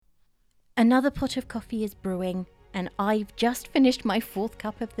Another pot of coffee is brewing, and I've just finished my 4th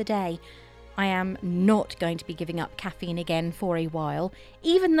cup of the day. I am not going to be giving up caffeine again for a while,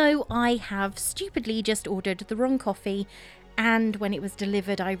 even though I have stupidly just ordered the wrong coffee, and when it was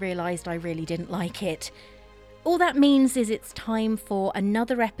delivered I realised I really didn't like it. All that means is it's time for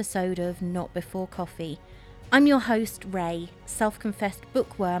another episode of Not Before Coffee. I'm your host, Ray, self-confessed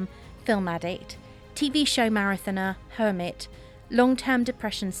bookworm, film addict, TV show marathoner, hermit, long-term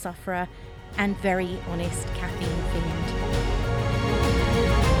depression sufferer, and very honest caffeine fiend.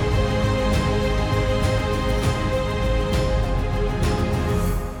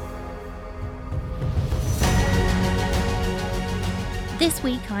 This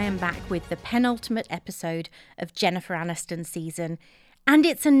week I am back with the penultimate episode of Jennifer Aniston's season, and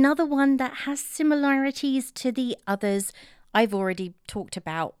it's another one that has similarities to the others I've already talked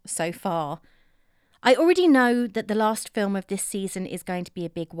about so far. I already know that the last film of this season is going to be a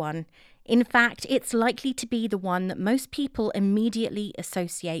big one. In fact, it's likely to be the one that most people immediately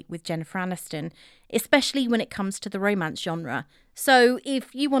associate with Jennifer Aniston, especially when it comes to the romance genre. So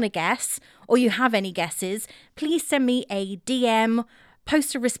if you want to guess, or you have any guesses, please send me a DM,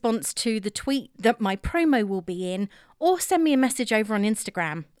 post a response to the tweet that my promo will be in, or send me a message over on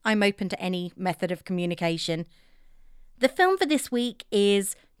Instagram. I'm open to any method of communication. The film for this week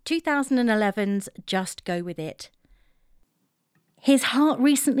is 2011's Just Go With It. His heart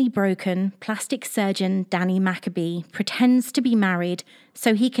recently broken, plastic surgeon Danny Maccabee pretends to be married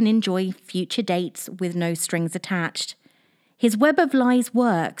so he can enjoy future dates with no strings attached. His web of lies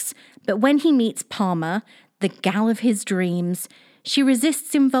works, but when he meets Palmer, the gal of his dreams, she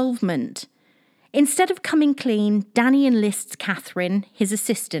resists involvement. Instead of coming clean, Danny enlists Catherine, his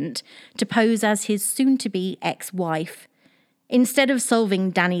assistant, to pose as his soon-to-be ex-wife. Instead of solving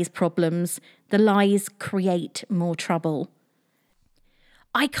Danny's problems, the lies create more trouble.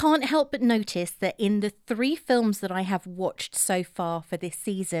 I can't help but notice that in the 3 films that I have watched so far for this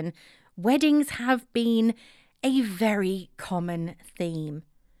season, weddings have been a very common theme.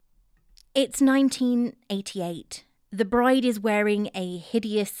 It's 1988. The bride is wearing a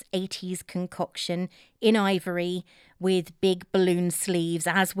hideous 80s concoction in ivory with big balloon sleeves,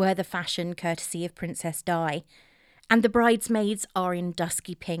 as were the fashion courtesy of Princess Di. And the bridesmaids are in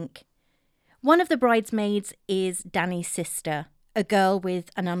dusky pink. One of the bridesmaids is Danny's sister, a girl with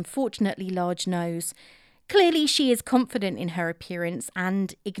an unfortunately large nose. Clearly she is confident in her appearance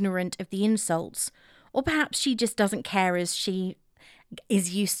and ignorant of the insults, or perhaps she just doesn't care as she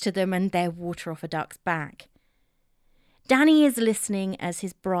is used to them and they're water off a duck's back. Danny is listening as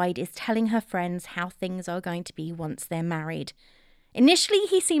his bride is telling her friends how things are going to be once they're married. Initially,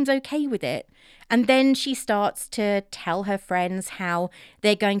 he seems okay with it, and then she starts to tell her friends how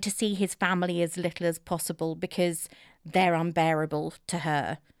they're going to see his family as little as possible because they're unbearable to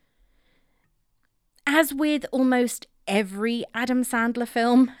her. As with almost every Adam Sandler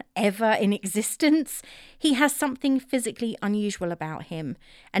film ever in existence, he has something physically unusual about him,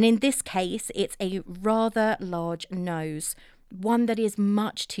 and in this case, it's a rather large nose, one that is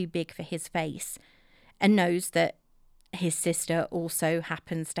much too big for his face, a nose that his sister also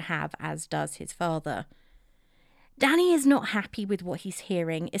happens to have, as does his father. Danny is not happy with what he's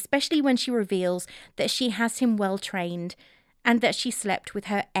hearing, especially when she reveals that she has him well trained and that she slept with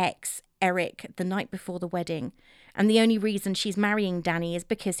her ex, Eric, the night before the wedding. And the only reason she's marrying Danny is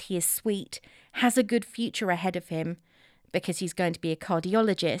because he is sweet, has a good future ahead of him, because he's going to be a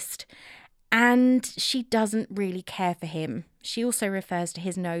cardiologist, and she doesn't really care for him. She also refers to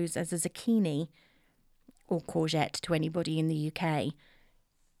his nose as a zucchini, or courgette to anybody in the UK.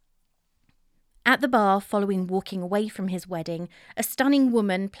 At the bar, following walking away from his wedding, a stunning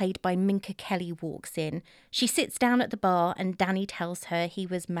woman played by Minka Kelly walks in. She sits down at the bar and Danny tells her he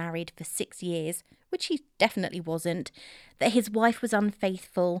was married for 6 years, which he definitely wasn't, that his wife was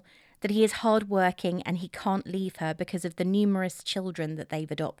unfaithful, that he is hardworking and he can't leave her because of the numerous children that they've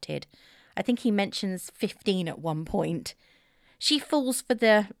adopted. I think he mentions 15 at one point. She falls for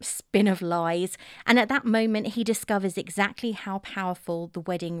the spin of lies, and at that moment he discovers exactly how powerful the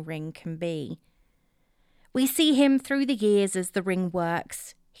wedding ring can be. We see him through the years as the ring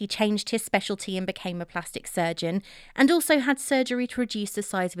works. He changed his specialty and became a plastic surgeon, and also had surgery to reduce the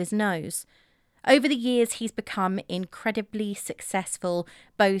size of his nose. Over the years, he's become incredibly successful,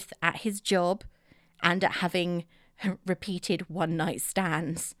 both at his job and at having repeated one-night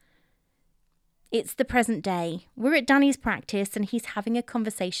stands. It's the present day. We're at Danny's practice and he's having a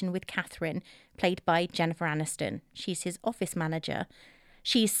conversation with Catherine, played by Jennifer Aniston. She's his office manager.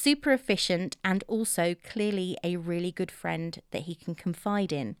 She's super efficient and also clearly a really good friend that he can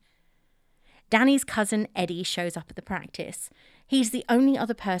confide in. Danny's cousin Eddie shows up at the practice. He's the only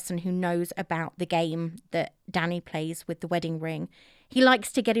other person who knows about the game that Danny plays with the wedding ring. He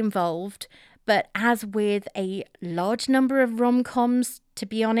likes to get involved, but as with a large number of rom-coms, to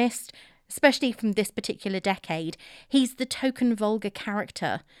be honest, especially from this particular decade, he's the token vulgar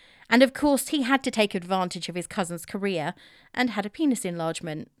character. And of course, he had to take advantage of his cousin's career and had a penis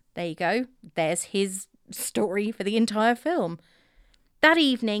enlargement. There you go. There's his story for the entire film. That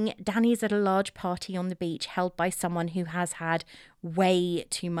evening, Danny's at a large party on the beach held by someone who has had way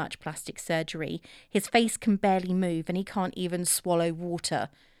too much plastic surgery. His face can barely move and he can't even swallow water.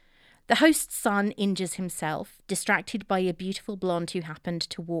 The host's son injures himself, distracted by a beautiful blonde who happened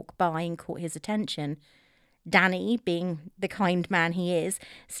to walk by and caught his attention. Danny, being the kind man he is,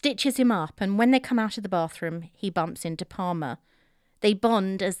 stitches him up, and when they come out of the bathroom, he bumps into Palmer. They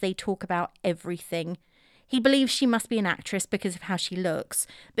bond as they talk about everything. He believes she must be an actress because of how she looks,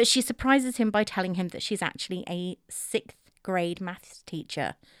 but she surprises him by telling him that she's actually a 6th grade maths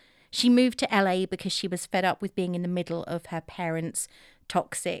teacher. She moved to LA because she was fed up with being in the middle of her parents'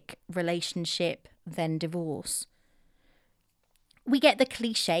 toxic relationship, then divorce. We get the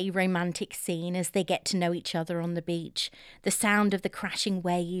cliché romantic scene as they get to know each other on the beach, the sound of the crashing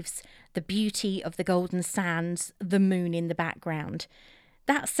waves, the beauty of the golden sands, the moon in the background.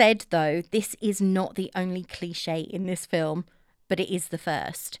 That said, though, this is not the only cliché in this film, but it is the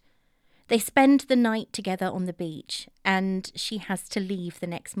first. They spend the night together on the beach, and she has to leave the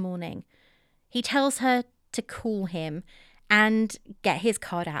next morning. He tells her to call him and get his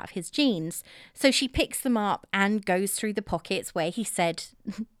card out of his jeans. So she picks them up and goes through the pockets where he said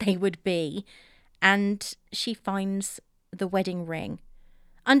they would be, and she finds the wedding ring.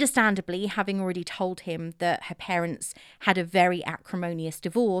 Understandably, having already told him that her parents had a very acrimonious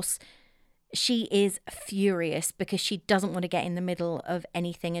divorce, she is furious because she doesn't want to get in the middle of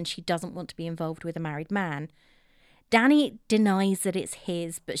anything and she doesn't want to be involved with a married man. Danny denies that it's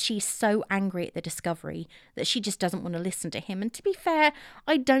his, but she's so angry at the discovery that she just doesn't want to listen to him. And to be fair,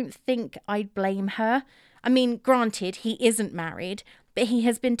 I don't think I'd blame her. I mean, granted, he isn't married, but he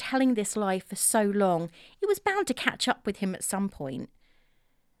has been telling this lie for so long, it was bound to catch up with him at some point.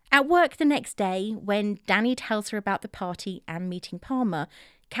 At work the next day, when Danny tells her about the party and meeting Palmer,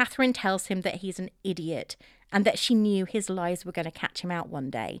 Catherine tells him that he's an idiot and that she knew his lies were going to catch him out one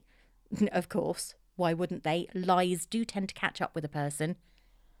day. Of course, why wouldn't they? Lies do tend to catch up with a person.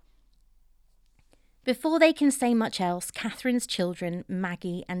 Before they can say much else, Catherine's children,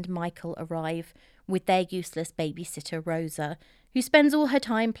 Maggie and Michael, arrive with their useless babysitter, Rosa, who spends all her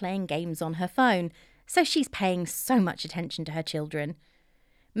time playing games on her phone, so she's paying so much attention to her children.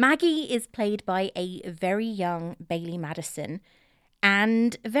 Maggie is played by a very young Bailee Madison,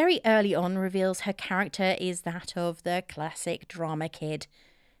 and very early on reveals her character is that of the classic drama kid.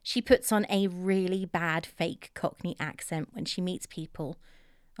 She puts on a really bad fake Cockney accent when she meets people.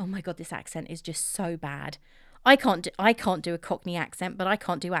 Oh my god, this accent is just so bad. I can't do a Cockney accent, but I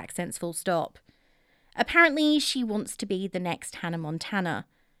can't do accents full stop. Apparently, she wants to be the next Hannah Montana.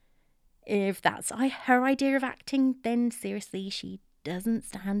 If that's her idea of acting, then seriously, she doesn't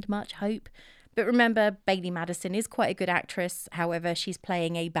stand much hope. But remember, Bailee Madison is quite a good actress. However, she's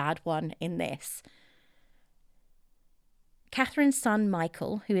playing a bad one in this. Catherine's son,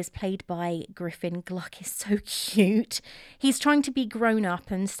 Michael, who is played by Griffin Gluck, is so cute. He's trying to be grown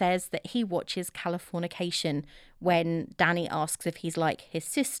up and says that he watches Californication when Danny asks if he's like his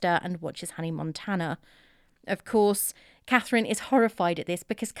sister and watches Hannah Montana. Of course, Catherine is horrified at this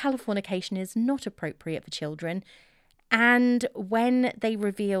because Californication is not appropriate for children. And when they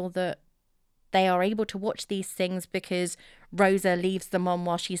reveal that they are able to watch these things because Rosa leaves them on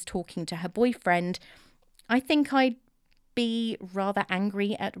while she's talking to her boyfriend, I think I'd be rather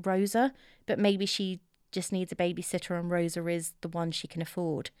angry at Rosa, but maybe she just needs a babysitter and Rosa is the one she can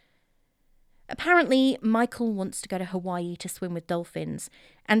afford. Apparently, Michael wants to go to Hawaii to swim with dolphins,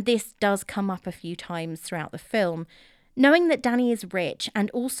 and this does come up a few times throughout the film. Knowing that Danny is rich and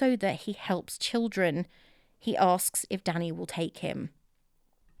also that he helps children, he asks if Danny will take him.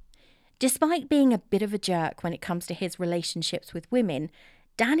 Despite being a bit of a jerk when it comes to his relationships with women,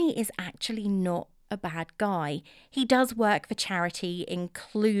 Danny is actually not a bad guy. He does work for charity,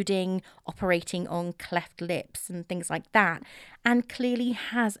 including operating on cleft lips and things like that, and clearly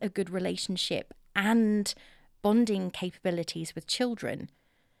has a good relationship and bonding capabilities with children.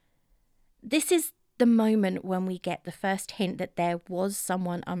 This is the moment when we get the first hint that there was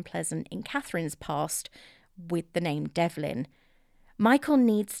someone unpleasant in Catherine's past with the name Devlin. Michael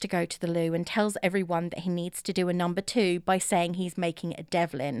needs to go to the loo and tells everyone that he needs to do a number 2 by saying he's making a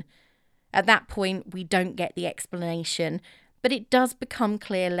Devlin. At that point, we don't get the explanation, but it does become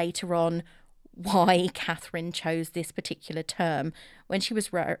clear later on why Catherine chose this particular term when she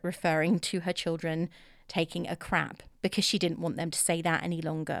was referring to her children taking a crap, because she didn't want them to say that any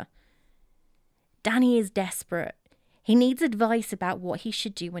longer. Danny is desperate. He needs advice about what he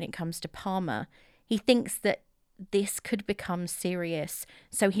should do when it comes to Palmer. He thinks that this could become serious,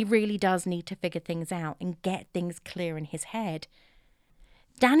 so he really does need to figure things out and get things clear in his head.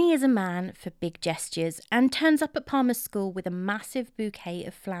 Danny is a man for big gestures and turns up at Palmer's school with a massive bouquet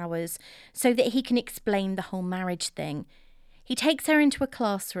of flowers so that he can explain the whole marriage thing. He takes her into a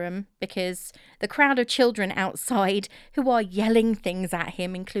classroom because the crowd of children outside who are yelling things at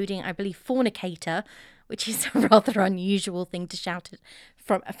him, including, I believe, fornicator, which is a rather unusual thing to shout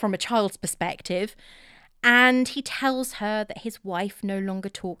from a child's perspective. And he tells her that his wife no longer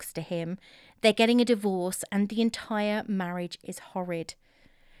talks to him. They're getting a divorce and the entire marriage is horrid.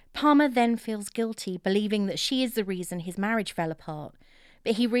 Palmer then feels guilty, believing that she is the reason his marriage fell apart.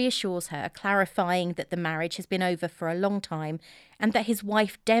 But he reassures her, clarifying that the marriage has been over for a long time and that his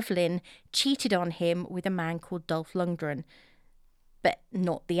wife Devlin cheated on him with a man called Dolph Lundgren, but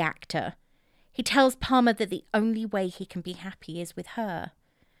not the actor. He tells Palmer that the only way he can be happy is with her.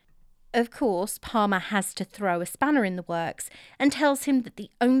 Of course, Palmer has to throw a spanner in the works and tells him that the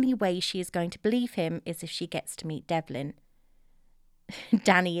only way she is going to believe him is if she gets to meet Devlin.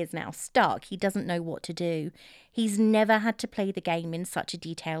 Danny is now stuck. He doesn't know what to do. He's never had to play the game in such a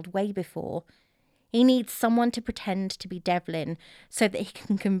detailed way before. He needs someone to pretend to be Devlin so that he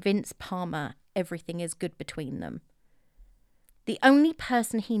can convince Palmer everything is good between them. The only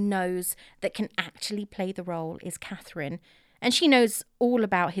person he knows that can actually play the role is Catherine, and she knows all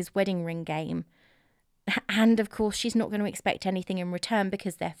about his wedding ring game. And of course, she's not going to expect anything in return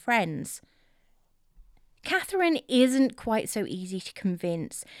because they're friends. Catherine isn't quite so easy to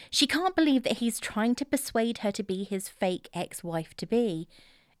convince. She can't believe that he's trying to persuade her to be his fake ex-wife-to-be.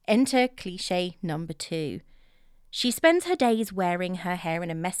 Enter cliché number 2. She spends her days wearing her hair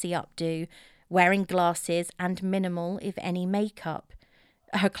in a messy updo, wearing glasses and minimal, if any, makeup.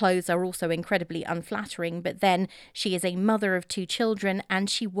 Her clothes are also incredibly unflattering, but then she is a mother of 2 children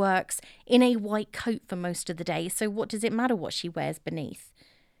and she works in a white coat for most of the day, so what does it matter what she wears beneath?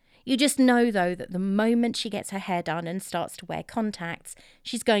 You just know, though, that the moment she gets her hair done and starts to wear contacts,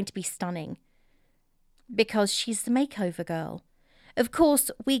 she's going to be stunning. Because she's the makeover girl. Of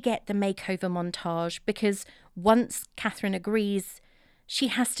course, we get the makeover montage because once Catherine agrees, she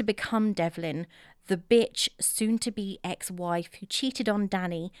has to become Devlin, the bitch, soon-to-be ex-wife who cheated on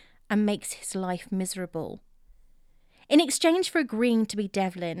Danny and makes his life miserable. In exchange for agreeing to be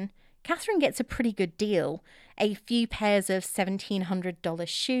Devlin, Catherine gets a pretty good deal. A few pairs of $1,700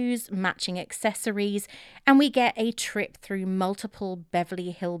 shoes, matching accessories, and we get a trip through multiple Beverly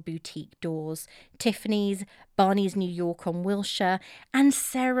Hill boutique doors, Tiffany's, Barney's New York on Wilshire, and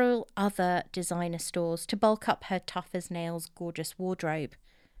several other designer stores to bulk up her tough-as-nails gorgeous wardrobe.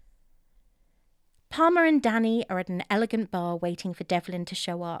 Palmer and Danny are at an elegant bar waiting for Devlin to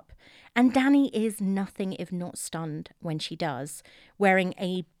show up, and Danny is nothing if not stunned when she does, wearing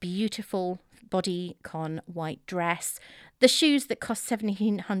a beautiful bodycon white dress, the shoes that cost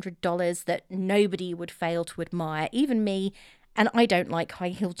 $1,700 that nobody would fail to admire, even me, and I don't like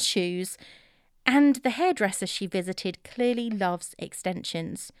high-heeled shoes, and the hairdresser she visited clearly loves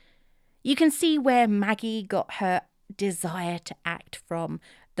extensions. You can see where Maggie got her desire to act from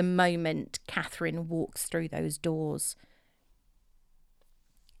the moment Catherine walks through those doors.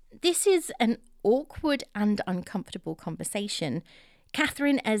 This is an awkward and uncomfortable conversation.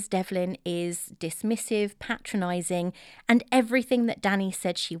 Catherine as Devlin is dismissive, patronising, and everything that Danny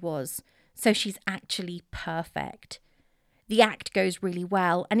said she was, so she's actually perfect. The act goes really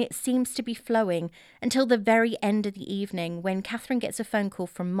well, and it seems to be flowing until the very end of the evening when Catherine gets a phone call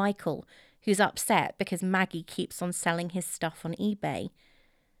from Michael, who's upset because Maggie keeps on selling his stuff on eBay.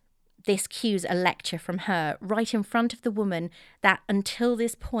 This cues a lecture from her right in front of the woman that until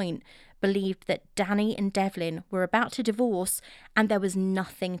this point believed that Danny and Devlin were about to divorce and there was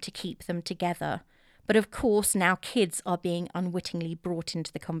nothing to keep them together. But of course now kids are being unwittingly brought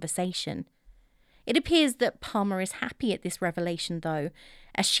into the conversation. It appears that Palmer is happy at this revelation though,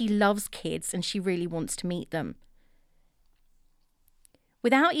 as she loves kids and she really wants to meet them.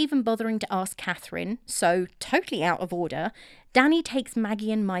 Without even bothering to ask Catherine, so totally out of order, Danny takes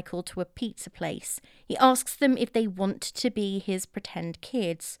Maggie and Michael to a pizza place. He asks them if they want to be his pretend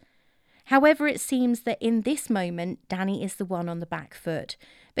kids. However, it seems that in this moment, Danny is the one on the back foot,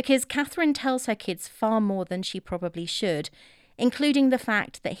 because Catherine tells her kids far more than she probably should, including the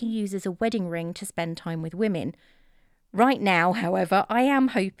fact that he uses a wedding ring to spend time with women. Right now, however, I am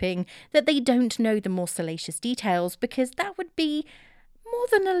hoping that they don't know the more salacious details, because that would be more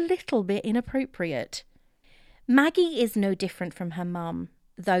than a little bit inappropriate. Maggie is no different from her mum,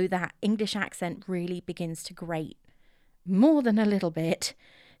 though that English accent really begins to grate. More than a little bit.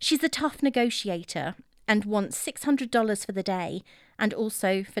 She's a tough negotiator and wants $600 for the day and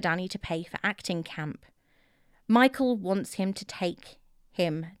also for Danny to pay for acting camp. Michael wants him to take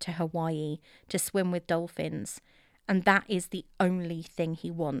him to Hawaii to swim with dolphins, and that is the only thing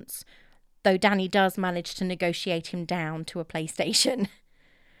he wants, though Danny does manage to negotiate him down to a PlayStation.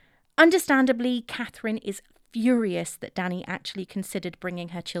 Understandably, Catherine is furious that Danny actually considered bringing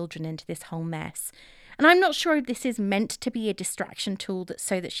her children into this whole mess. And I'm not sure if this is meant to be a distraction tool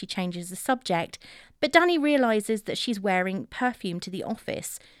so that she changes the subject, but Danny realises that she's wearing perfume to the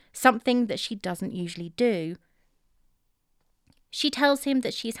office, something that she doesn't usually do. She tells him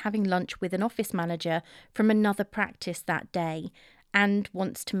that she's having lunch with an office manager from another practice that day and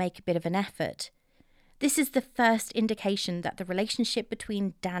wants to make a bit of an effort. This is the first indication that the relationship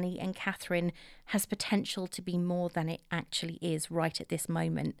between Danny and Catherine has potential to be more than it actually is right at this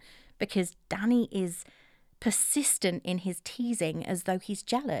moment, because Danny is persistent in his teasing as though he's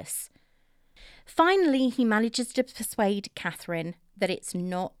jealous. Finally, he manages to persuade Catherine that it's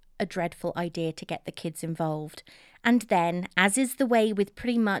not a dreadful idea to get the kids involved. And then, as is the way with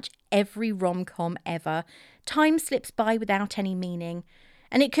pretty much every rom-com ever, time slips by without any meaning.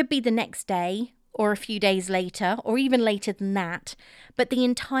 And it could be the next day, or a few days later, or even later than that, but the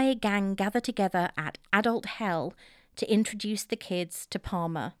entire gang gather together at Adult Hell to introduce the kids to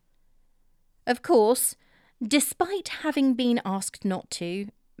Palmer. Of course, despite having been asked not to,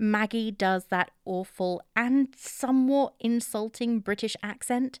 Maggie does that awful and somewhat insulting British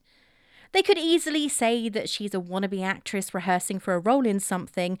accent. They could easily say that she's a wannabe actress rehearsing for a role in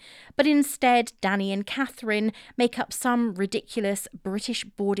something, but instead Danny and Catherine make up some ridiculous British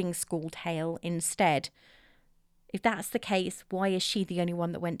boarding school tale instead. If that's the case, why is she the only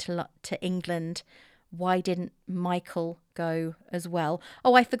one that went to England? Why didn't Michael go as well?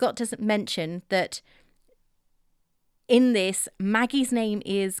 Oh, I forgot to mention that in this, Maggie's name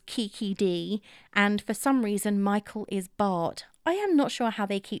is Kiki D, and for some reason Michael is Bart. I am not sure how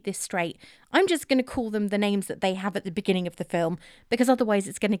they keep this straight. I'm just going to call them the names that they have at the beginning of the film, because otherwise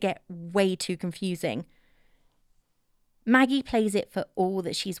it's going to get way too confusing. Maggie plays it for all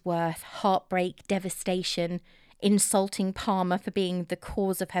that she's worth: heartbreak, devastation, insulting Palmer for being the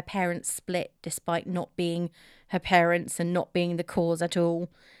cause of her parents' split despite not being her parents and not being the cause at all.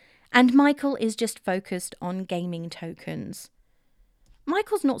 And Michael is just focused on gaming tokens.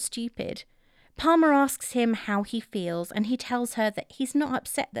 Michael's not stupid. Palmer asks him how he feels, and he tells her that he's not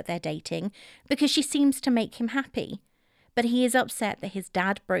upset that they're dating because she seems to make him happy. But he is upset that his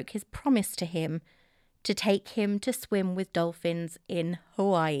dad broke his promise to him to take him to swim with dolphins in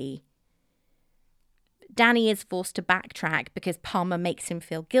Hawaii. Danny is forced to backtrack because Palmer makes him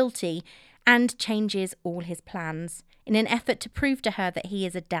feel guilty and changes all his plans in an effort to prove to her that he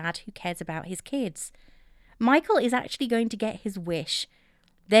is a dad who cares about his kids. Michael is actually going to get his wish.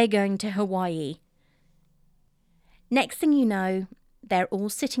 They're going to Hawaii. Next thing you know, they're all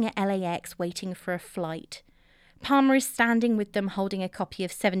sitting at LAX waiting for a flight. Palmer is standing with them holding a copy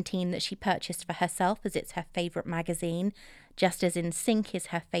of 17 that she purchased for herself as it's her favourite magazine, just as NSYNC is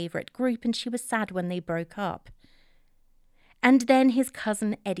her favourite group and she was sad when they broke up. And then his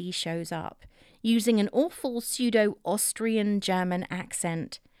cousin Eddie shows up, using an awful pseudo-Austrian-German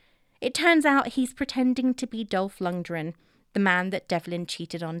accent. It turns out he's pretending to be Dolph Lundgren, the man that Devlin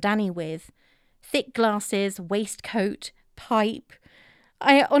cheated on Danny with. Thick glasses, waistcoat, pipe.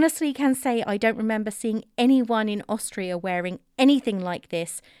 I honestly can say I don't remember seeing anyone in Austria wearing anything like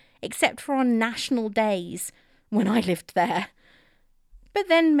this, except for on national days when I lived there. But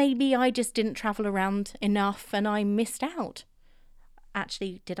then maybe I just didn't travel around enough and I missed out.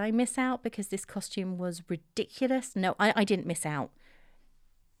 Actually, did I miss out because this costume was ridiculous? No, I didn't miss out.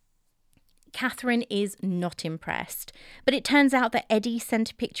 Catherine is not impressed, but it turns out that Eddie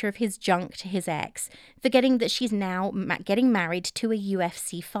sent a picture of his junk to his ex, forgetting that she's now getting married to a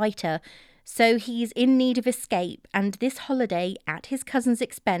UFC fighter, so he's in need of escape, and this holiday at his cousin's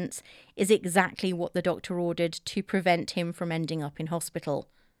expense is exactly what the doctor ordered to prevent him from ending up in hospital.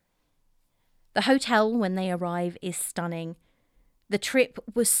 The hotel, when they arrive, is stunning. The trip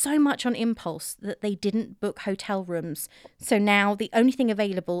was so much on impulse that they didn't book hotel rooms, so now the only thing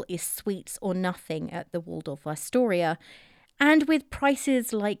available is suites or nothing at the Waldorf Astoria. And with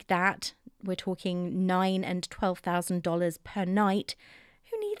prices like that, we're talking $9,000 and $12,000 per night,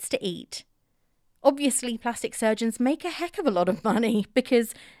 who needs to eat? Obviously, plastic surgeons make a heck of a lot of money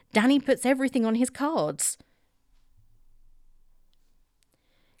because Danny puts everything on his cards.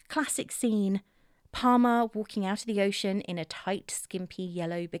 Classic scene. Palmer walking out of the ocean in a tight, skimpy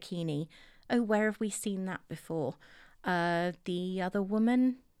yellow bikini. Oh, where have we seen that before? The Other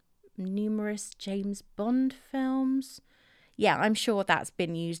Woman? Numerous James Bond films? Yeah, I'm sure that's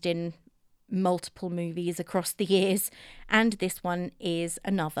been used in multiple movies across the years, and this one is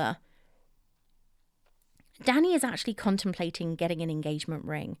another. Danny is actually contemplating getting an engagement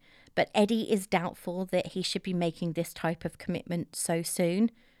ring, but Eddie is doubtful that he should be making this type of commitment so soon.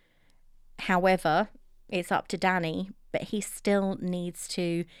 However, it's up to Danny, but he still needs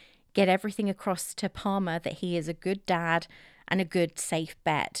to get everything across to Palmer that he is a good dad and a good safe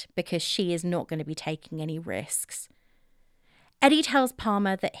bet, because she is not going to be taking any risks. Eddie tells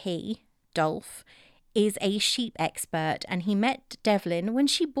Palmer that he, Dolph, is a sheep expert, and he met Devlin when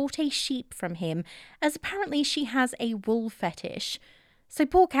she bought a sheep from him, as apparently she has a wool fetish. So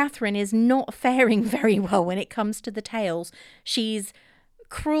poor Catherine is not faring very well when it comes to the tales. She's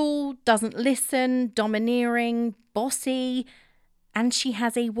cruel, doesn't listen, domineering, bossy, and she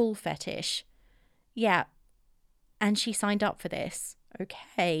has a wool fetish. Yeah, and she signed up for this.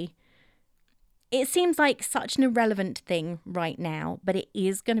 Okay. It seems like such an irrelevant thing right now, but it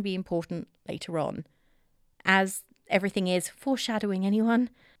is going to be important later on. As everything is, foreshadowing, anyone?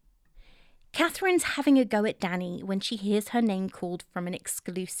 Catherine's having a go at Danny when she hears her name called from an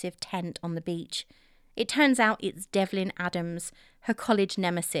exclusive tent on the beach. It turns out it's Devlin Adams, her college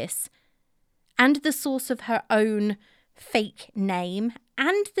nemesis, and the source of her own fake name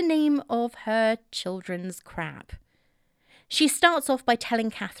and the name of her children's crap. She starts off by telling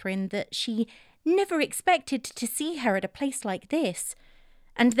Catherine that she never expected to see her at a place like this,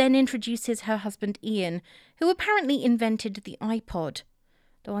 and then introduces her husband Ian, who apparently invented the iPod,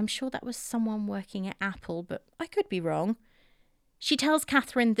 though I'm sure that was someone working at Apple, but I could be wrong. She tells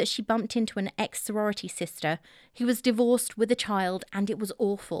Catherine that she bumped into an ex-sorority sister who was divorced with a child, and it was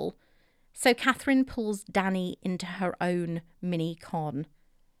awful. So Catherine pulls Danny into her own mini con.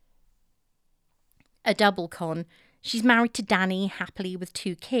 A double con. She's married to Danny happily with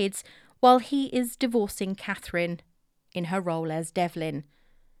 2 kids, while he is divorcing Catherine in her role as Devlin.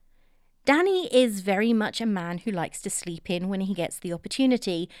 Danny is very much a man who likes to sleep in when he gets the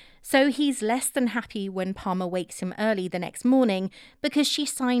opportunity, so he's less than happy when Palmer wakes him early the next morning because she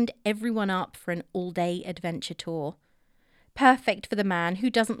signed everyone up for an all-day adventure tour. Perfect for the man who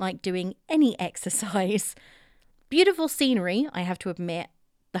doesn't like doing any exercise. Beautiful scenery, I have to admit.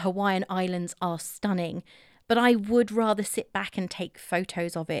 The Hawaiian Islands are stunning, but I would rather sit back and take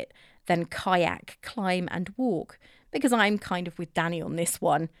photos of it than kayak, climb and walk, because I'm kind of with Danny on this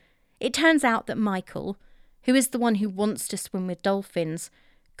one. It turns out that Michael, who is the one who wants to swim with dolphins,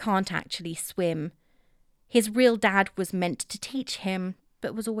 can't actually swim. His real dad was meant to teach him,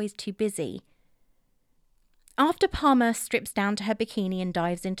 but was always too busy. After Palmer strips down to her bikini and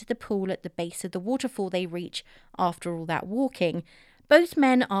dives into the pool at the base of the waterfall they reach after all that walking, both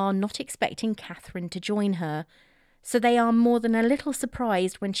men are not expecting Catherine to join her, so they are more than a little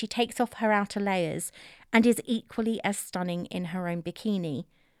surprised when she takes off her outer layers and is equally as stunning in her own bikini.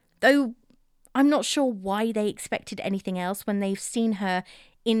 Though I'm not sure why they expected anything else when they've seen her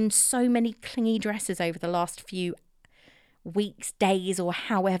in so many clingy dresses over the last few weeks, days, or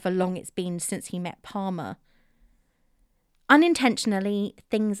however long it's been since he met Palmer. Unintentionally,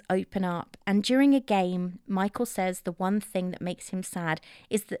 things open up, and during a game, Michael says the one thing that makes him sad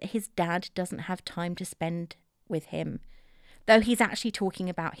is that his dad doesn't have time to spend with him, though he's actually talking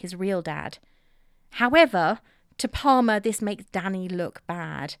about his real dad. However, to Palmer, this makes Danny look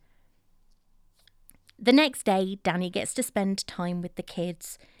bad. The next day, Danny gets to spend time with the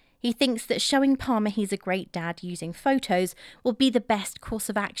kids. He thinks that showing Palmer he's a great dad using photos will be the best course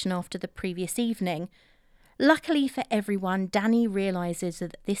of action after the previous evening. Luckily for everyone, Danny realises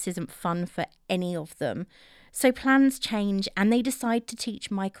that this isn't fun for any of them, so plans change and they decide to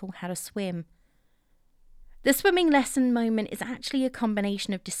teach Michael how to swim. The swimming lesson moment is actually a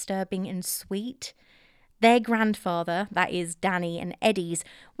combination of disturbing and sweet. Their grandfather, that is Danny and Eddie's,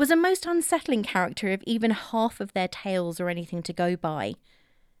 was a most unsettling character if even half of their tales are anything to go by.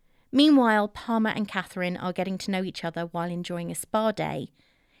 Meanwhile, Palmer and Catherine are getting to know each other while enjoying a spa day.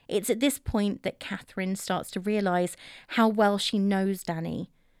 It's at this point that Catherine starts to realise how well she knows Danny,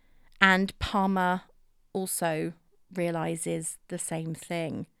 and Palmer also realises the same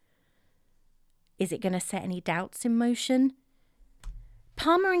thing. Is it going to set any doubts in motion?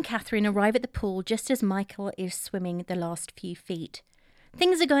 Palmer and Catherine arrive at the pool just as Michael is swimming the last few feet.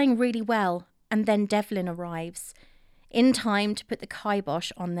 Things are going really well, and then Devlin arrives, in time to put the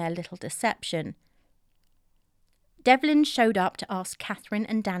kibosh on their little deception. Devlin showed up to ask Catherine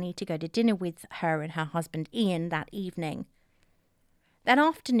and Danny to go to dinner with her and her husband Ian that evening. That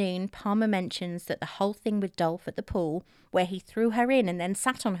afternoon, Palmer mentions that the whole thing with Dolph at the pool, where he threw her in and then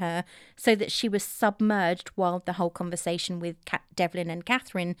sat on her so that she was submerged while the whole conversation with Devlin and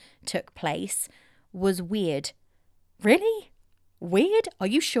Catherine took place, was weird. Really? Weird? Are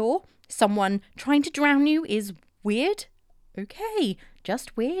you sure? Someone trying to drown you is weird? Okay,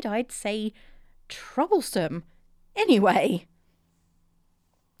 just weird. I'd say troublesome. Anyway,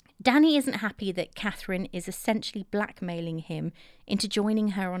 Danny isn't happy that Catherine is essentially blackmailing him into joining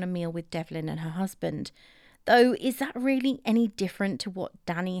her on a meal with Devlin and her husband. Though, is that really any different to what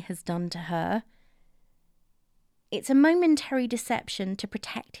Danny has done to her? It's a momentary deception to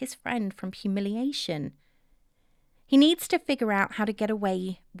protect his friend from humiliation. He needs to figure out how to get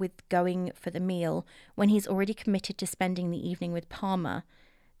away with going for the meal when he's already committed to spending the evening with Palmer.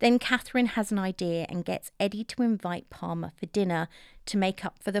 Then Catherine has an idea and gets Eddie to invite Palmer for dinner to make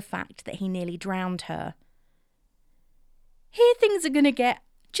up for the fact that he nearly drowned her. Here things are going to get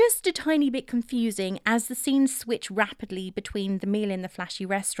just a tiny bit confusing as the scenes switch rapidly between the meal in the flashy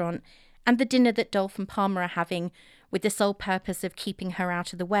restaurant and the dinner that Dolph and Palmer are having, with the sole purpose of keeping her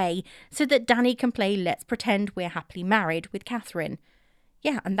out of the way so that Danny can play Let's Pretend We're Happily Married with Catherine.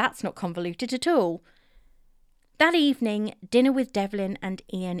 Yeah, and that's not convoluted at all. That evening, dinner with Devlin and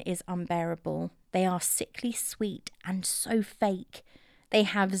Ian is unbearable. They are sickly sweet and so fake. They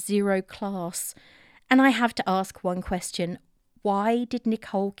have zero class. And I have to ask one question. Why did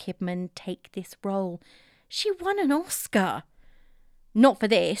Nicole Kidman take this role? She won an Oscar. Not for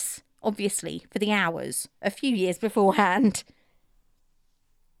this, obviously, for The Hours, a few years beforehand.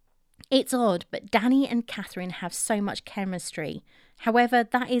 It's odd, but Danny and Catherine have so much chemistry. However,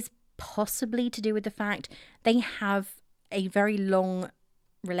 that is possibly to do with the fact they have a very long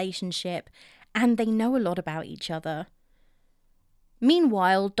relationship and they know a lot about each other.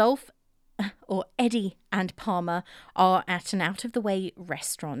 Meanwhile, Dolph, or Eddie, and Palmer are at an out-of-the-way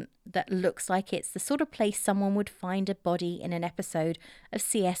restaurant that looks like it's the sort of place someone would find a body in an episode of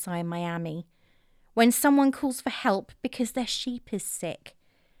CSI Miami, when someone calls for help because their sheep is sick.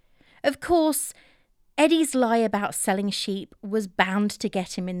 Of course, Eddie's lie about selling sheep was bound to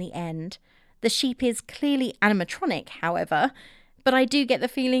get him in the end. The sheep is clearly animatronic, however, but I do get the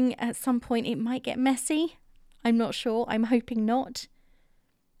feeling at some point it might get messy. I'm not sure. I'm hoping not.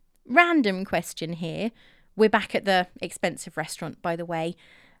 Random question here. We're back at the expensive restaurant, by the way.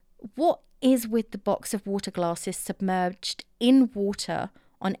 What is with the box of water glasses submerged in water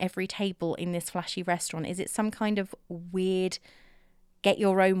on every table in this flashy restaurant? Is it some kind of weird get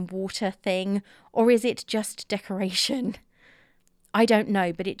your own water thing, or is it just decoration? I don't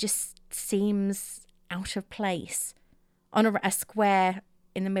know, but it just seems out of place on a square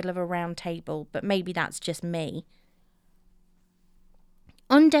in the middle of a round table, but maybe that's just me.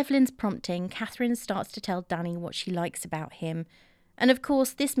 On Devlin's prompting, Catherine starts to tell Danny what she likes about him, and of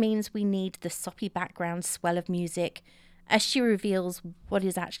course this means we need the soppy background swell of music as she reveals what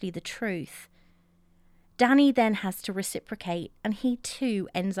is actually the truth. Danny then has to reciprocate, and he too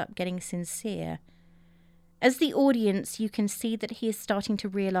ends up getting sincere. As the audience, you can see that he is starting to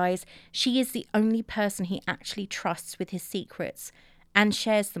realise she is the only person he actually trusts with his secrets and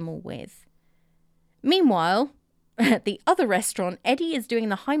shares them all with. Meanwhile, at the other restaurant, Eddie is doing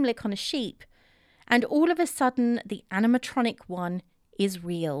the Heimlich on a sheep, and all of a sudden the animatronic one is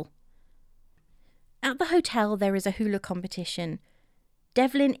real. At the hotel, there is a hula competition.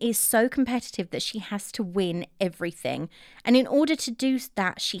 Devlin is so competitive that she has to win everything, and in order to do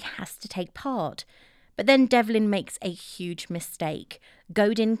that, she has to take part. But then Devlin makes a huge mistake,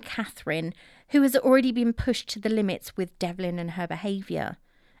 goading Catherine, who has already been pushed to the limits with Devlin and her behaviour.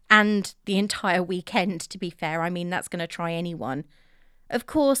 And the entire weekend, to be fair. I mean, that's going to try anyone. Of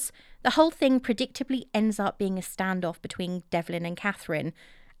course, the whole thing predictably ends up being a standoff between Devlin and Catherine,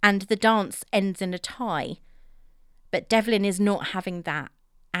 and the dance ends in a tie. But Devlin is not having that,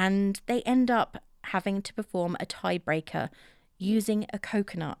 and they end up having to perform a tiebreaker using a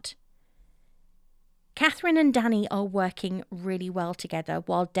coconut. Catherine and Danny are working really well together,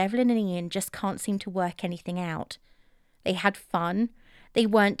 while Devlin and Ian just can't seem to work anything out. They had fun. They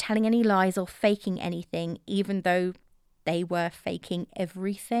weren't telling any lies or faking anything, even though they were faking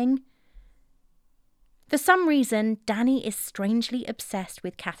everything. For some reason, Danny is strangely obsessed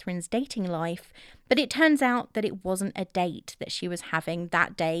with Catherine's dating life, but it turns out that it wasn't a date that she was having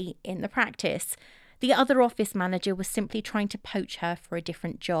that day in the practice. The other office manager was simply trying to poach her for a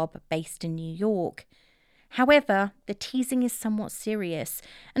different job based in New York. However, the teasing is somewhat serious,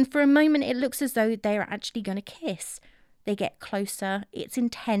 and for a moment it looks as though they are actually going to kiss. They get closer, it's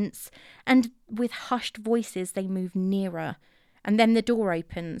intense, and with hushed voices they move nearer, and then the door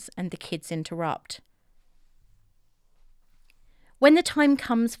opens and the kids interrupt. When the time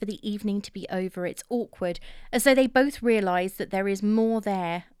comes for the evening to be over, it's awkward, as though they both realise that there is more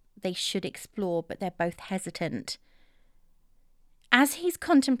there they should explore, but they're both hesitant. As he's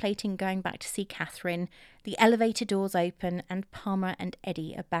contemplating going back to see Catherine, the elevator doors open and Palmer and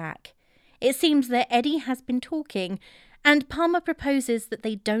Eddie are back. It seems that Eddie has been talking, and Palmer proposes that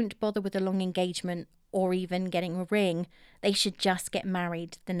they don't bother with a long engagement or even getting a ring. They should just get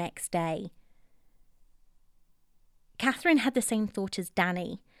married the next day. Catherine had the same thought as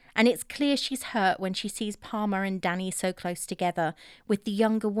Danny, and it's clear she's hurt when she sees Palmer and Danny so close together, with the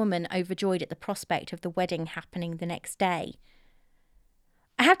younger woman overjoyed at the prospect of the wedding happening the next day.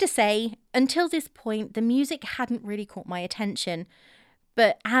 I have to say, until this point, the music hadn't really caught my attention,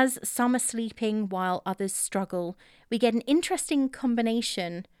 but as some are sleeping while others struggle, we get an interesting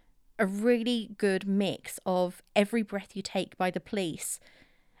combination, a really good mix of Every Breath You Take by The Police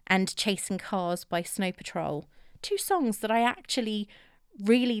and Chasing Cars by Snow Patrol, two songs that I actually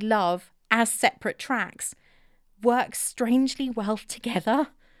really love as separate tracks, work strangely well together.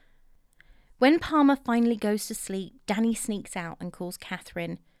 When Palmer finally goes to sleep, Danny sneaks out and calls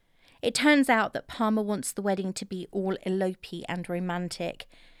Catherine. It turns out that Palmer wants the wedding to be all elopey and romantic,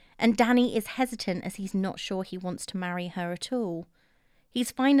 and Danny is hesitant as he's not sure he wants to marry her at all. He's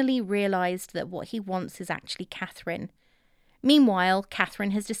finally realised that what he wants is actually Catherine. Meanwhile,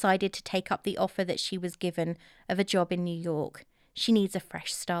 Catherine has decided to take up the offer that she was given of a job in New York. She needs a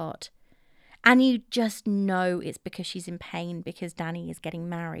fresh start. And you just know it's because she's in pain because Danny is getting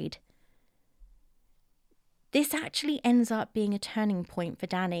married. This actually ends up being a turning point for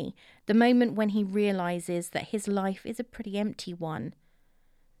Danny, the moment when he realises that his life is a pretty empty one.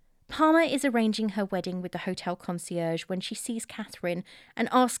 Palmer is arranging her wedding with the hotel concierge when she sees Catherine and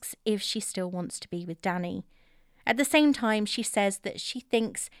asks if she still wants to be with Danny. At the same time, she says that she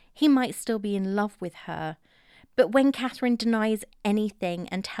thinks he might still be in love with her. But when Catherine denies anything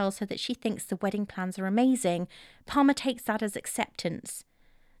and tells her that she thinks the wedding plans are amazing, Palmer takes that as acceptance.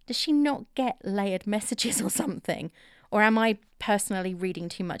 Does she not get layered messages or something? Or am I personally reading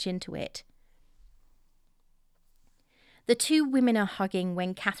too much into it? The two women are hugging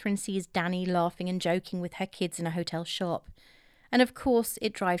when Catherine sees Danny laughing and joking with her kids in a hotel shop. And of course,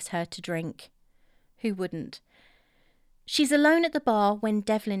 it drives her to drink. Who wouldn't? She's alone at the bar when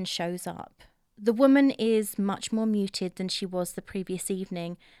Devlin shows up. The woman is much more muted than she was the previous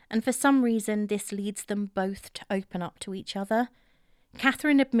evening, and for some reason this leads them both to open up to each other.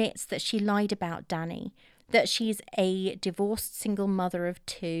 Catherine admits that she lied about Danny, that she's a divorced single mother of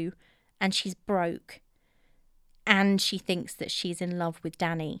two, and she's broke. And she thinks that she's in love with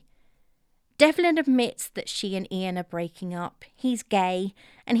Danny. Devlin admits that she and Ian are breaking up. He's gay,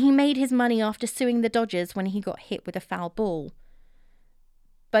 and he made his money after suing the Dodgers when he got hit with a foul ball.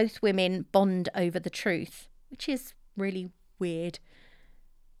 Both women bond over the truth, which is really weird.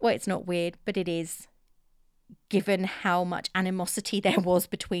 Well, it's not weird, but it is, given how much animosity there was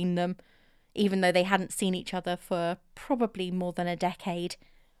between them, even though they hadn't seen each other for probably more than a decade.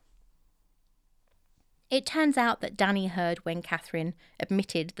 It turns out that Danny heard when Catherine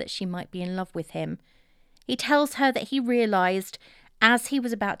admitted that she might be in love with him. He tells her that he realised, as he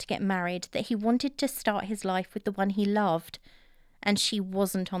was about to get married, that he wanted to start his life with the one he loved, and she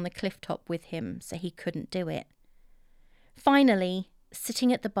wasn't on the cliff top with him, so he couldn't do it. Finally,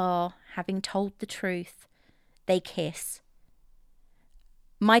 sitting at the bar, having told the truth, they kiss.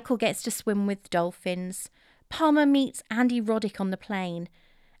 Michael gets to swim with dolphins. Palmer meets Andy Roddick on the plane.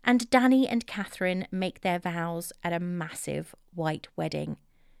 And Danny and Catherine make their vows at a massive white wedding.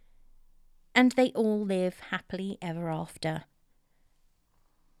 And they all live happily ever after.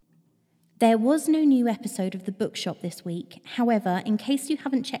 There was no new episode of The Bookshop this week. However, in case you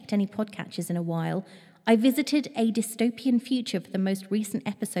haven't checked any podcatchers in a while, I visited a dystopian future for the most recent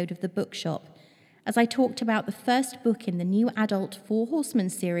episode of The Bookshop, as I talked about the first book in the new adult Four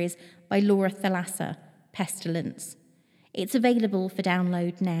Horsemen series by Laura Thalassa, Pestilence. It's available for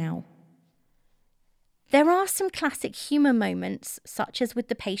download now. There are some classic humour moments, such as with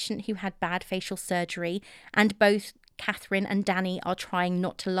the patient who had bad facial surgery, and both Catherine and Danny are trying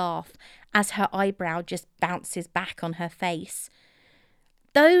not to laugh as her eyebrow just bounces back on her face.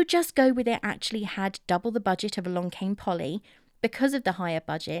 Though Just Go With It actually had double the budget of Along Came Polly, because of the higher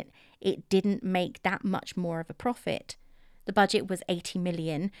budget, it didn't make that much more of a profit. The budget was $80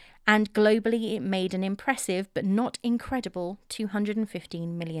 million, and globally it made an impressive but not incredible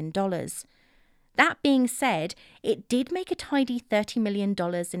 $215 million. That being said, it did make a tidy $30 million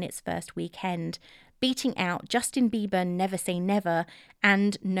in its first weekend, beating out Justin Bieber Never Say Never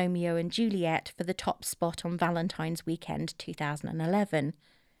and Romeo and Juliet for the top spot on Valentine's weekend 2011.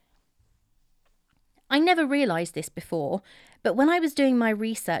 I never realised this before, but when I was doing my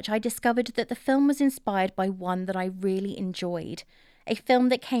research, I discovered that the film was inspired by one that I really enjoyed, a film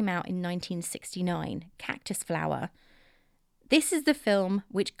that came out in 1969, Cactus Flower. This is the film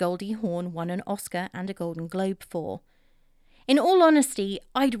which Goldie Hawn won an Oscar and a Golden Globe for. In all honesty,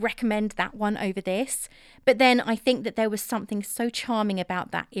 I'd recommend that one over this, but then I think that there was something so charming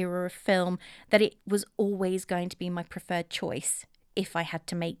about that era of film that it was always going to be my preferred choice, if I had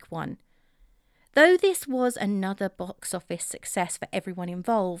to make one. Though this was another box office success for everyone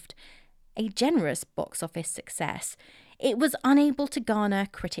involved, a generous box office success, it was unable to garner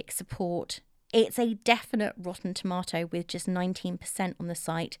critic support. It's a definite Rotten Tomato with just 19% on the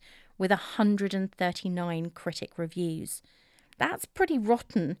site, with 139 critic reviews. That's pretty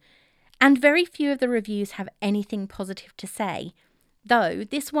rotten, and very few of the reviews have anything positive to say, though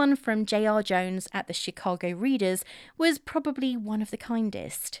this one from J.R. Jones at the Chicago Readers was probably one of the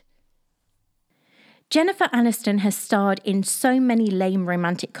kindest. Jennifer Aniston has starred in so many lame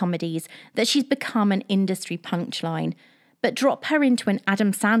romantic comedies that she's become an industry punchline, but drop her into an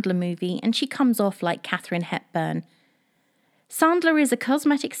Adam Sandler movie and she comes off like Katharine Hepburn. Sandler is a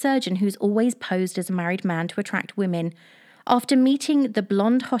cosmetic surgeon who's always posed as a married man to attract women. After meeting the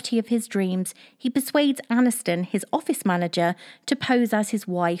blonde hottie of his dreams, he persuades Aniston, his office manager, to pose as his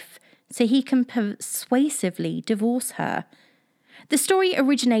wife so he can persuasively divorce her. The story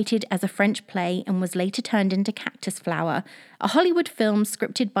originated as a French play and was later turned into Cactus Flower, a Hollywood film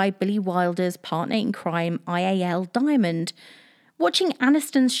scripted by Billy Wilder's partner in crime, IAL Diamond. Watching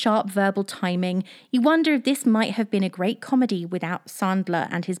Aniston's sharp verbal timing, you wonder if this might have been a great comedy without Sandler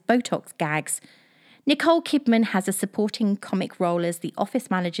and his Botox gags. Nicole Kidman has a supporting comic role as the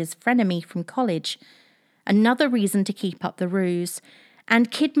office manager's frenemy from college. Another reason to keep up the ruse.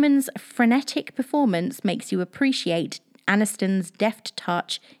 And Kidman's frenetic performance makes you appreciate Aniston's deft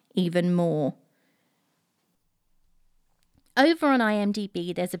touch even more. Over on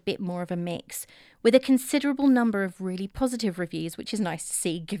IMDb, there's a bit more of a mix, with a considerable number of really positive reviews, which is nice to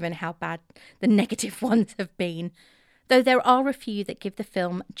see given how bad the negative ones have been. Though there are a few that give the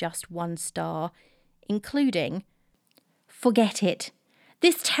film just 1 star, including Forget It.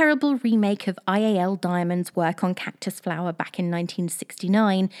 This terrible remake of IAL Diamond's work on Cactus Flower back in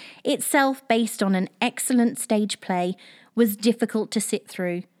 1969, itself based on an excellent stage play, was difficult to sit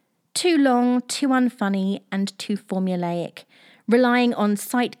through. Too long, too unfunny, and too formulaic. Relying on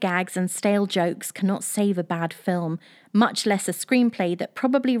sight gags and stale jokes cannot save a bad film, much less a screenplay that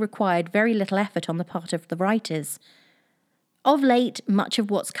probably required very little effort on the part of the writers. Of late, much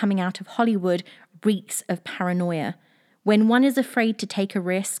of what's coming out of Hollywood reeks of paranoia. When one is afraid to take a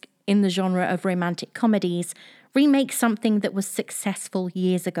risk, in the genre of romantic comedies, remake something that was successful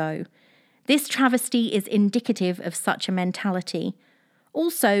years ago. This travesty is indicative of such a mentality.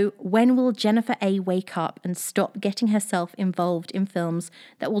 Also, when will Jennifer A. wake up and stop getting herself involved in films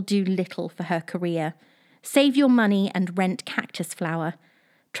that will do little for her career? Save your money and rent Cactus Flower.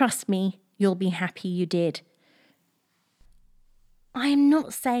 Trust me, you'll be happy you did. I am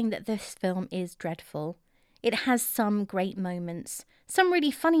not saying that this film is dreadful. It has some great moments, some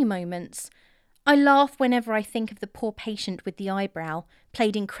really funny moments. I laugh whenever I think of the poor patient with the eyebrow,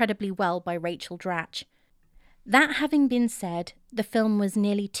 played incredibly well by Rachel Dratch. That having been said, the film was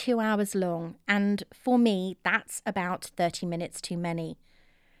nearly 2 hours long, and for me, that's about 30 minutes too many.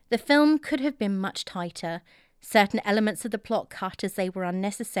 The film could have been much tighter, certain elements of the plot cut as they were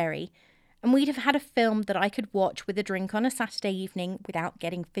unnecessary, and we'd have had a film that I could watch with a drink on a Saturday evening without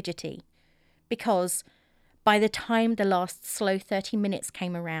getting fidgety. Because by the time the last slow 30 minutes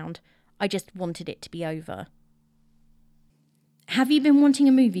came around, I just wanted it to be over. Have you been wanting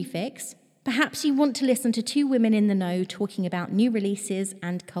a movie fix? Perhaps you want to listen to 2 women in the know talking about new releases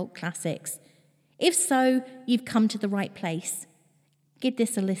and cult classics. If so, you've come to the right place. Give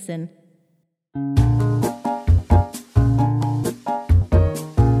this a listen.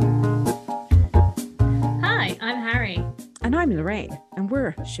 Hi, I'm Harry. And I'm Lorraine, and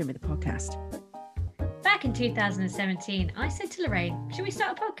we're Show Me the Podcast. Back in 2017, I said to Lorraine, should we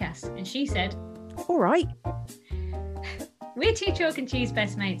start a podcast? And she said, All right. We're 2 chalk and cheese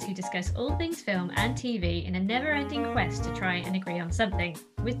best mates who discuss all things film and TV in a never-ending quest to try and agree on something,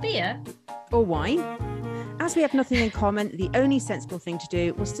 with beer Or wine. As we have nothing in common, the only sensible thing to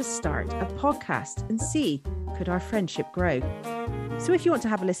do was to start a podcast and see, could our friendship grow? So if you want to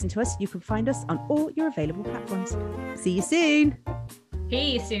have a listen to us, you can find us on all your available platforms. See you soon. Hear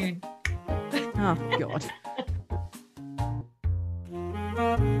you soon. Oh, God.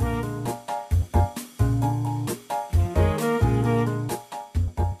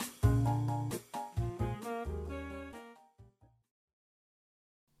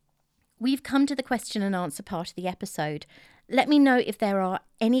 we've come to the question and answer part of the episode. Let me know if there are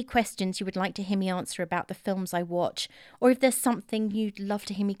any questions you would like to hear me answer about the films I watch, or if there's something you'd love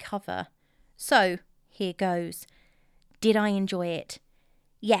to hear me cover. So, here goes. Did I enjoy it?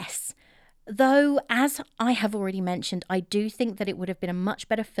 Yes. Though, as I have already mentioned, I do think that it would have been a much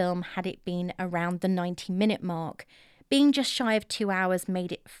better film had it been around the 90-minute mark. Being just shy of 2 hours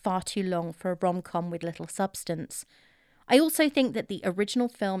made it far too long for a rom-com with little substance. I also think that the original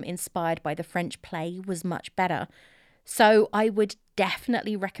film inspired by the French play was much better. So I would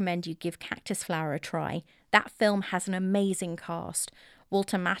definitely recommend you give Cactus Flower a try. That film has an amazing cast.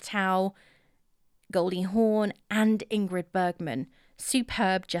 Walter Matthau, Goldie Hawn and Ingrid Bergman.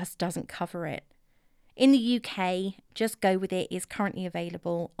 Superb just doesn't cover it. In the UK, Just Go With It is currently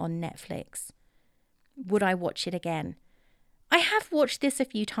available on Netflix. Would I watch it again? I have watched this a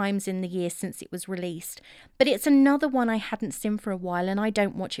few times in the years since it was released, but it's another one I hadn't seen for a while and I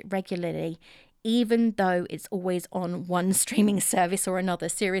don't watch it regularly, even though it's always on one streaming service or another.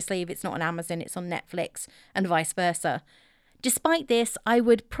 Seriously, if it's not on Amazon, it's on Netflix and vice versa. Despite this, I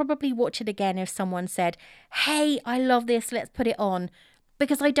would probably watch it again if someone said, "Hey, I love this, let's put it on,"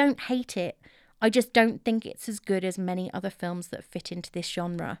 because I don't hate it. I just don't think it's as good as many other films that fit into this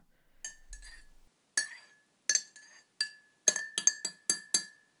genre.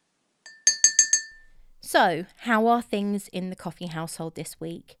 So, how are things in the Coffey household this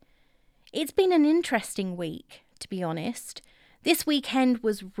week? It's been an interesting week, to be honest. This weekend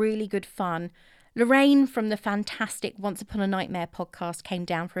was really good fun. Lorraine from the fantastic Once Upon a Nightmare podcast came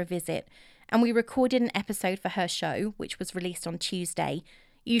down for a visit, and we recorded an episode for her show, which was released on Tuesday.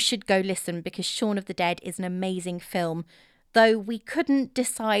 You should go listen because Shaun of the Dead is an amazing film, though we couldn't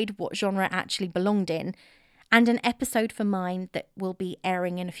decide what genre it actually belonged in, and an episode for mine that will be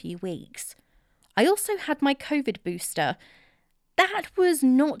airing in a few weeks. I also had my COVID booster. That was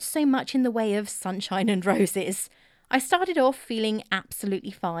not so much in the way of sunshine and roses. I started off feeling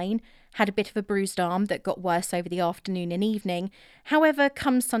absolutely fine, had a bit of a bruised arm that got worse over the afternoon and evening. However,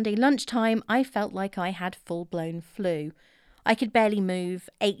 come Sunday lunchtime, I felt like I had full-blown flu. I could barely move,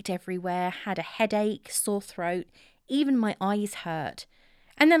 ached everywhere, had a headache, sore throat, even my eyes hurt.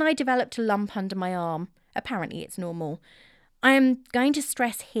 And then I developed a lump under my arm. Apparently it's normal. I am going to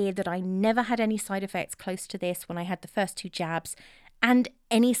stress here that I never had any side effects close to this when I had the first 2 jabs, and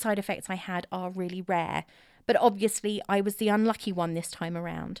any side effects I had are really rare. But obviously I was the unlucky one this time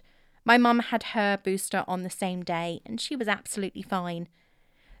around. My mum had her booster on the same day and she was absolutely fine.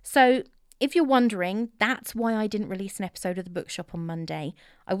 So if you're wondering, that's why I didn't release an episode of The Bookshop on Monday.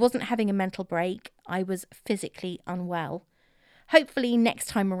 I wasn't having a mental break, I was physically unwell. Hopefully next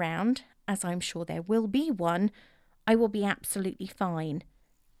time around, as I'm sure there will be one, I will be absolutely fine.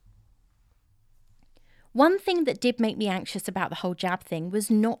 One thing that did make me anxious about the whole jab thing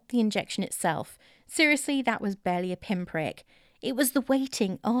was not the injection itself. Seriously, that was barely a pinprick. It was the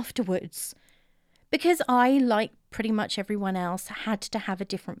waiting afterwards. Because I, like pretty much everyone else, had to have a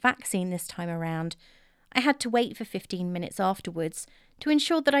different vaccine this time around, I had to wait for 15 minutes afterwards to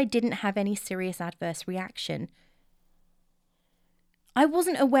ensure that I didn't have any serious adverse reaction. I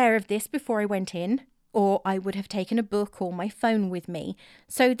wasn't aware of this before I went in, or I would have taken a book or my phone with me,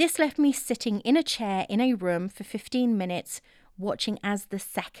 so this left me sitting in a chair in a room for 15 minutes, watching as the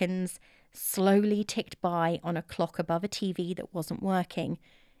seconds slowly ticked by on a clock above a TV that wasn't working.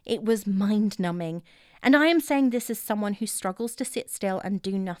 It was mind-numbing, and I am saying this as someone who struggles to sit still and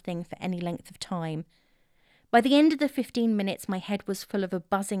do nothing for any length of time. By the end of the 15 minutes, my head was full of a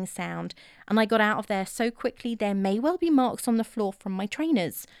buzzing sound, and I got out of there so quickly there may well be marks on the floor from my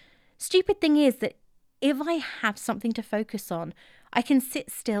trainers. Stupid thing is that if I have something to focus on, I can sit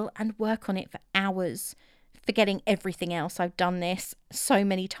still and work on it for hours, forgetting everything else. I've done this so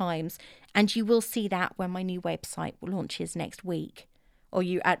many times, and you will see that when my new website launches next week. Or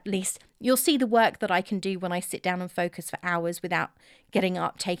you'll see the work that I can do when I sit down and focus for hours without getting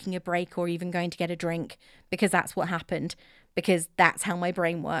up, taking a break, or even going to get a drink, because that's what happened, because that's how my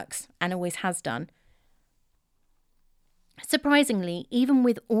brain works and always has done. Surprisingly, even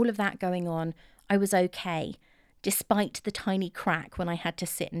with all of that going on, I was okay, despite the tiny crack when I had to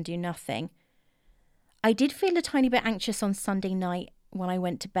sit and do nothing. I did feel a tiny bit anxious on Sunday night when I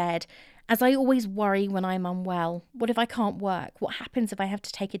went to bed, as I always worry when I'm unwell. What if I can't work? What happens if I have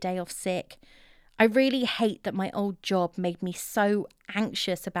to take a day off sick? I really hate that my old job made me so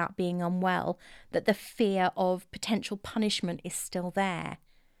anxious about being unwell that the fear of potential punishment is still there.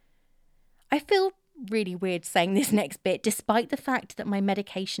 I feel really weird saying this next bit, despite the fact that my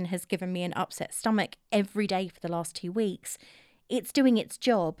medication has given me an upset stomach every day for the last 2 weeks. It's doing its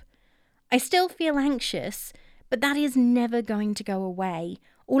job. I still feel anxious, but that is never going to go away.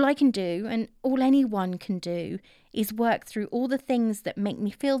 All I can do, and all anyone can do, is work through all the things that make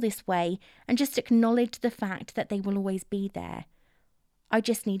me feel this way and just acknowledge the fact that they will always be there. I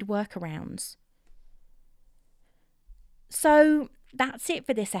just need workarounds. So that's it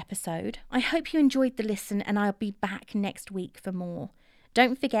for this episode. I hope you enjoyed the listen, and I'll be back next week for more.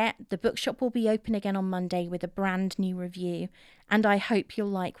 Don't forget, the bookshop will be open again on Monday with a brand new review, and I hope you'll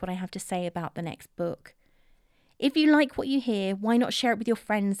like what I have to say about the next book. If you like what you hear, why not share it with your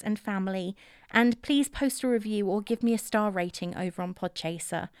friends and family? And please post a review or give me a star rating over on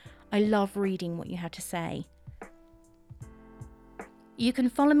Podchaser. I love reading what you have to say. You can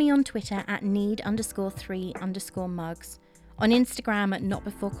follow me on Twitter at need_3_mugs, on Instagram at Not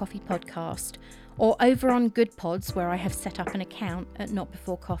Before Coffee Podcast, or over on Good Pods, where I have set up an account at Not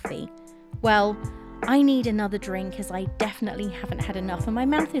Before Coffee. Well, I need another drink, as I definitely haven't had enough and my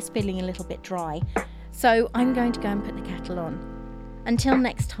mouth is feeling a little bit dry. So I'm going to go and put the kettle on. Until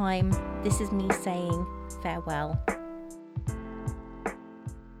next time, this is me saying farewell.